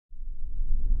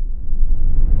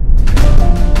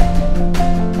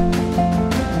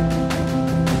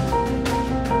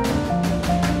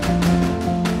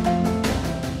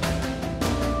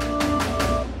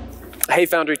Hey,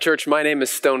 Foundry Church, my name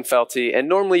is Stone Felty, and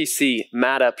normally you see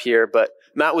Matt up here, but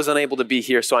Matt was unable to be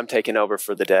here, so I'm taking over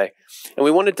for the day. And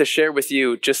we wanted to share with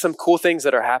you just some cool things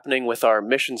that are happening with our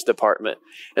missions department.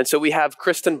 And so we have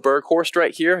Kristen Berghorst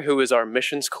right here, who is our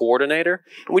missions coordinator,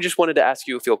 and we just wanted to ask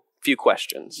you a few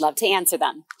questions. Love to answer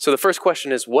them. So the first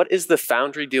question is, what is the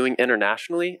Foundry doing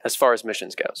internationally as far as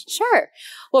missions goes? Sure.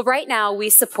 Well, right now we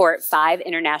support 5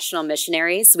 international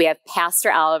missionaries. We have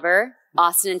Pastor Oliver,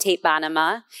 Austin and Tate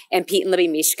Banama, and Pete and Libby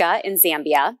Mishka in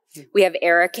Zambia. We have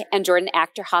Eric and Jordan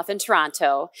Achterhoff in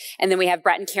Toronto. And then we have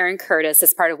Brett and Karen Curtis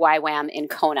as part of YWAM in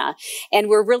Kona. And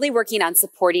we're really working on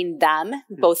supporting them,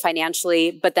 both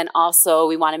financially, but then also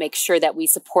we want to make sure that we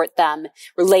support them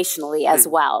relationally as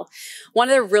well. One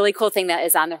of the really cool things that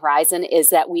is on the horizon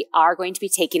is that we are going to be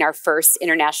taking our first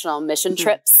international mission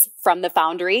trips from the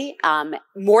Foundry,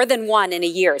 more than one in a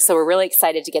year. So we're really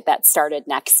excited to get that started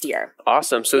next year.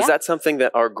 Awesome. So is that something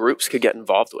that our groups could get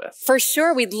involved with? For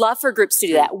sure. We'd love for groups to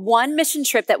do that. One mission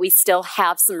trip that we still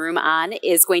have some room on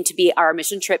is going to be our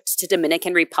mission trip to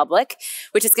Dominican Republic,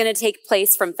 which is going to take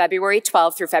place from February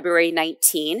 12th through February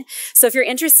 19. So if you're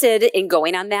interested in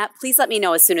going on that, please let me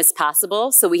know as soon as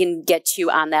possible so we can get you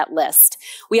on that list.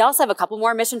 We also have a couple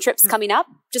more mission trips coming up.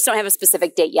 Just don't have a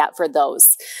specific date yet for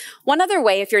those. One other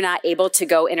way, if you're not able to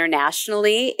go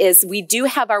internationally, is we do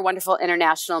have our wonderful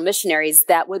international missionaries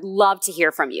that would love to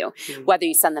hear from you. Whether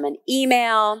you send them an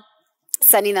email,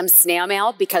 sending them snail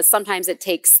mail, because sometimes it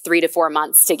takes 3 to 4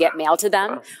 months to get mail to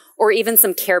them, or even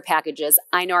some care packages.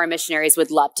 I know our missionaries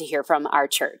would love to hear from our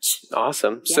church.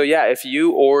 Awesome. Yeah. So yeah, if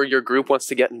you or your group wants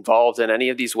to get involved in any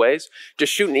of these ways,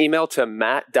 just shoot an email to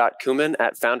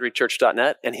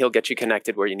matt.kuman@foundrychurch.net and he'll get you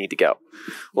connected where you need to go.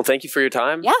 Well, thank you for your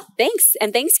time. Yeah, thanks.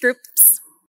 And thanks, groups.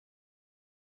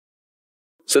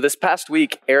 So this past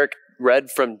week, Eric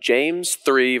read from James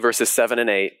 3, verses 7 and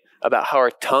 8 about how our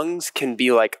tongues can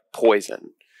be like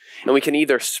poison. And we can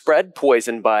either spread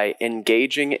poison by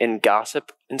engaging in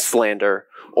gossip and slander,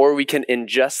 or we can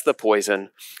ingest the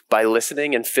poison by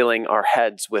listening and filling our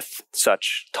heads with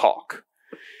such talk.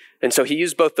 And so he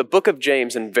used both the book of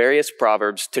James and various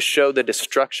proverbs to show the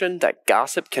destruction that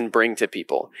gossip can bring to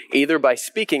people, either by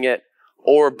speaking it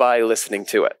or by listening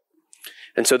to it.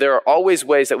 And so there are always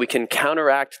ways that we can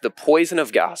counteract the poison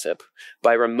of gossip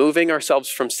by removing ourselves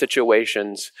from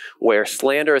situations where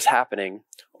slander is happening,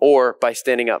 or by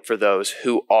standing up for those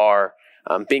who are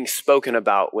being spoken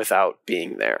about without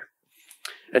being there.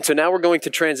 And so now we're going to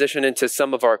transition into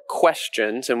some of our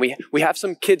questions, and we have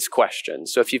some kids'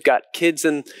 questions. So if you've got kids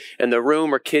in the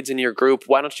room or kids in your group,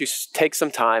 why don't you take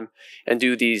some time and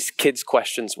do these kids'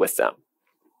 questions with them?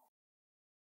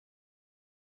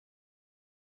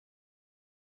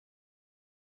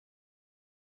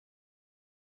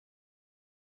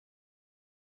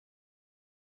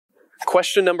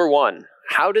 Question number 1.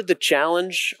 How did the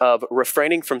challenge of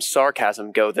refraining from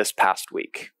sarcasm go this past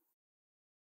week?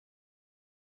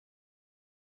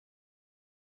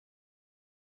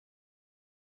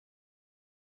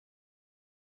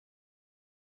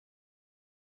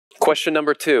 Question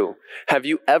number 2. Have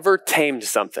you ever tamed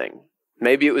something?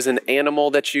 Maybe it was an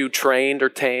animal that you trained or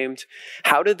tamed.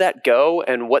 How did that go,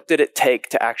 and what did it take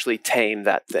to actually tame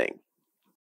that thing?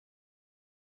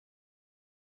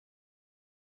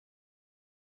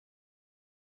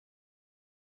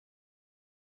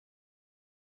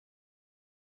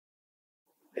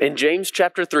 In James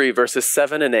chapter 3, verses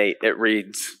 7 and 8, it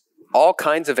reads, "All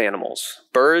kinds of animals,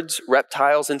 birds,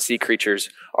 reptiles, and sea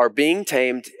creatures are being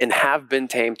tamed and have been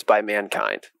tamed by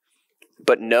mankind.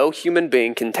 But no human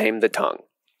being can tame the tongue.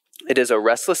 It is a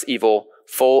restless evil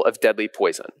full of deadly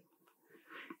poison.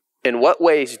 In what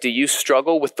ways do you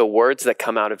struggle with the words that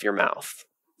come out of your mouth?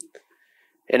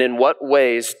 And in what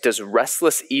ways does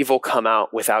restless evil come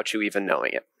out without you even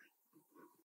knowing it?"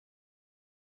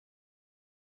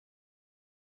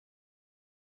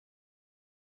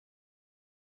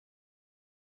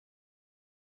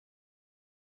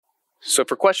 So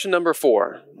for question number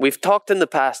 4, we've talked in the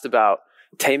past about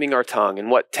taming our tongue,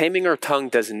 and what taming our tongue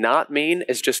does not mean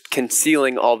is just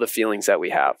concealing all the feelings that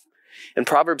we have. In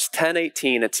Proverbs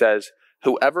 10:18, it says,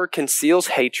 "Whoever conceals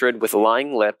hatred with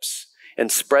lying lips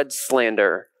and spreads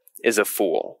slander is a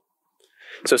fool."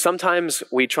 So sometimes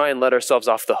we try and let ourselves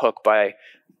off the hook by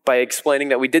explaining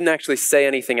that we didn't actually say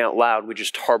anything out loud, we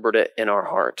just harbored it in our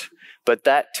heart. But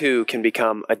that too can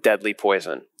become a deadly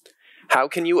poison. How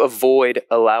can you avoid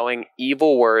allowing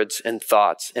evil words and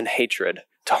thoughts and hatred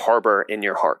to harbor in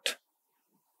your heart?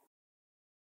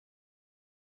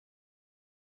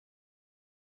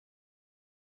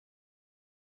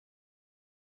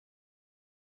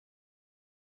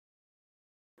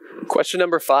 Question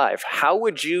number 5. How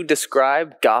would you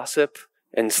describe gossip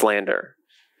and slander?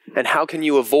 And how can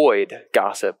you avoid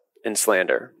gossip and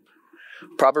slander?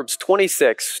 Proverbs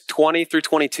 26:20 through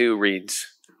 22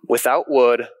 reads, "Without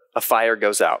wood, a fire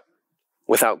goes out.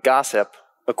 Without gossip,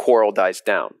 a quarrel dies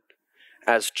down.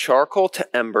 As charcoal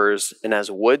to embers and as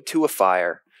wood to a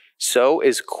fire, so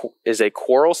is a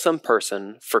quarrelsome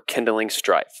person for kindling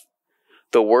strife.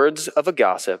 The words of a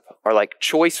gossip are like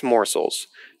choice morsels.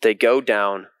 They go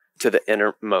down to the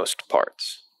innermost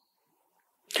parts."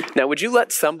 Now, would you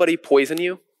let somebody poison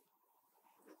you?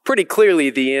 Pretty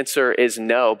clearly, the answer is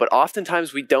no, but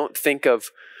oftentimes we don't think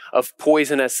of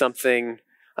poison as something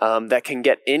that can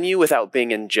get in you without being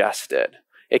ingested.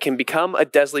 It can become a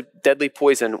deadly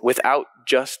poison without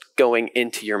just going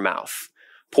into your mouth.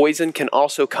 Poison can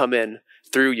also come in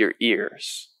through your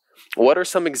ears. What are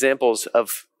some examples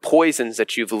of poisons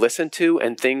that you've listened to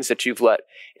and things that you've let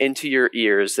into your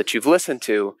ears that you've listened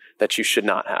to that you should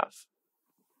not have?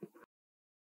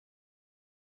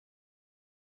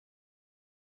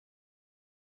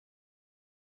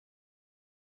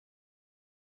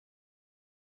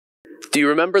 Do you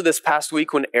remember this past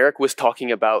week when Eric was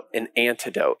talking about an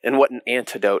antidote and what an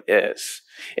antidote is?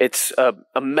 It's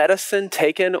a medicine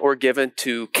taken or given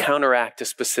to counteract a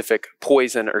specific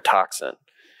poison or toxin.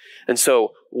 And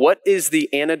so, what is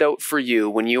the antidote for you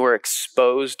when you are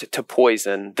exposed to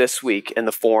poison this week in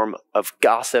the form of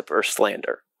gossip or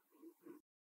slander?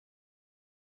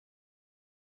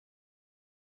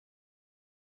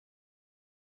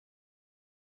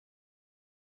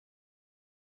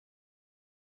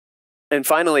 And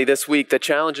finally, this week, the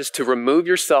challenge is to remove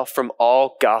yourself from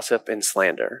all gossip and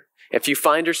slander. If you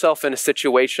find yourself in a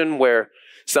situation where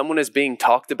someone is being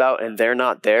talked about and they're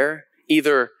not there,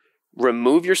 either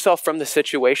remove yourself from the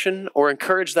situation or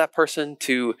encourage that person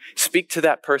to speak to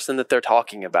that person that they're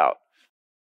talking about.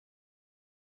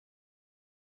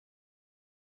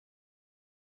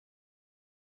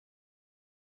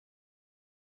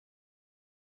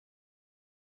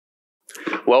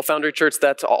 Well, Foundry Church,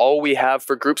 that's all we have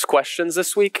for groups questions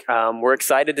this week. We're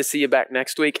excited to see you back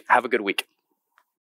next week. Have a good week.